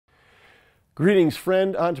Greetings,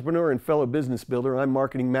 friend, entrepreneur, and fellow business builder. I'm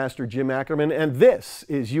Marketing Master Jim Ackerman, and this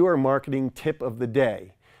is your marketing tip of the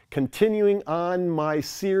day. Continuing on my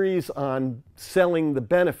series on selling the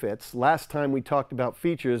benefits, last time we talked about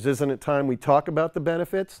features. Isn't it time we talk about the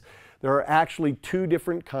benefits? There are actually two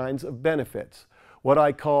different kinds of benefits, what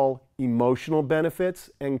I call emotional benefits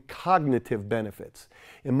and cognitive benefits.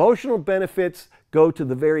 Emotional benefits go to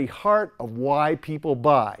the very heart of why people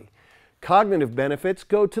buy. Cognitive benefits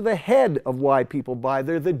go to the head of why people buy.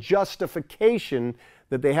 They're the justification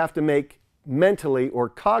that they have to make mentally or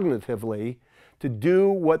cognitively to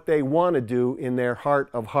do what they want to do in their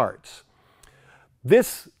heart of hearts.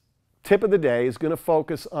 This tip of the day is going to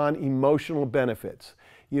focus on emotional benefits.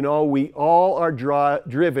 You know, we all are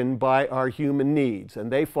driven by our human needs,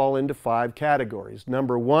 and they fall into 5 categories.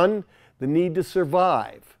 Number 1, the need to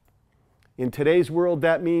survive. In today's world,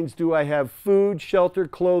 that means, do I have food, shelter,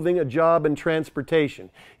 clothing, a job, and transportation?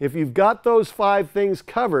 If you've got those 5 things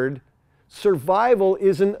covered, survival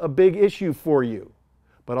isn't a big issue for you.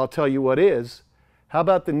 But I'll tell you what is. How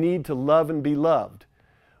about the need to love and be loved?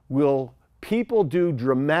 Will people do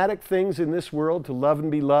dramatic things in this world to love and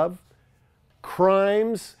be loved?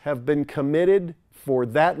 Crimes have been committed for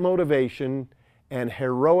that motivation, and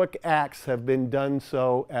heroic acts have been done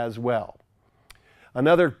so as well.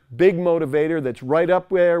 Another big motivator that's right up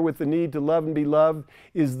there with the need to love and be loved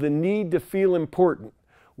is the need to feel important.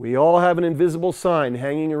 We all have an invisible sign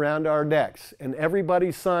hanging around our necks, and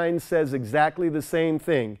everybody's sign says exactly the same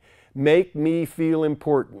thing: make me feel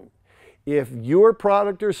important. If your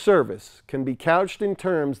product or service can be couched in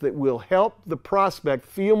terms that will help the prospect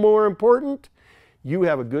feel more important, you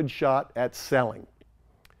have a good shot at selling.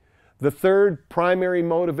 The third primary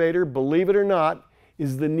motivator, believe it or not,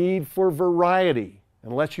 is the need for variety.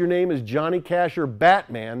 Unless your name is Johnny Cash or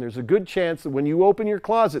Batman, there's a good chance that when you open your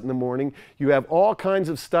closet in the morning, you have all kinds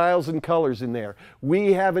of styles and colors in there.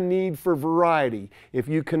 We have a need for variety. If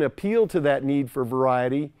you can appeal to that need for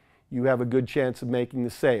variety, you have a good chance of making the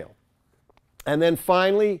sale. And then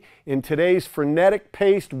finally, in today's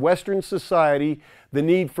frenetic-paced Western society, the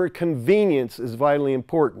need for convenience is vitally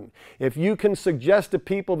important. If you can suggest to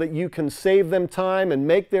people that you can save them time and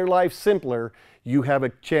make their life simpler, you have a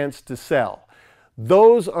chance to sell.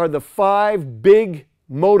 Those are the 5 big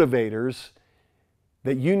motivators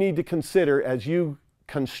that you need to consider as you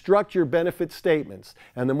construct your benefit statements.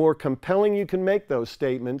 And the more compelling you can make those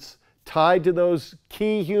statements tied to those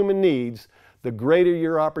key human needs, the greater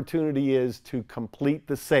your opportunity is to complete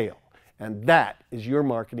the sale. And that is your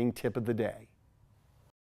marketing tip of the day.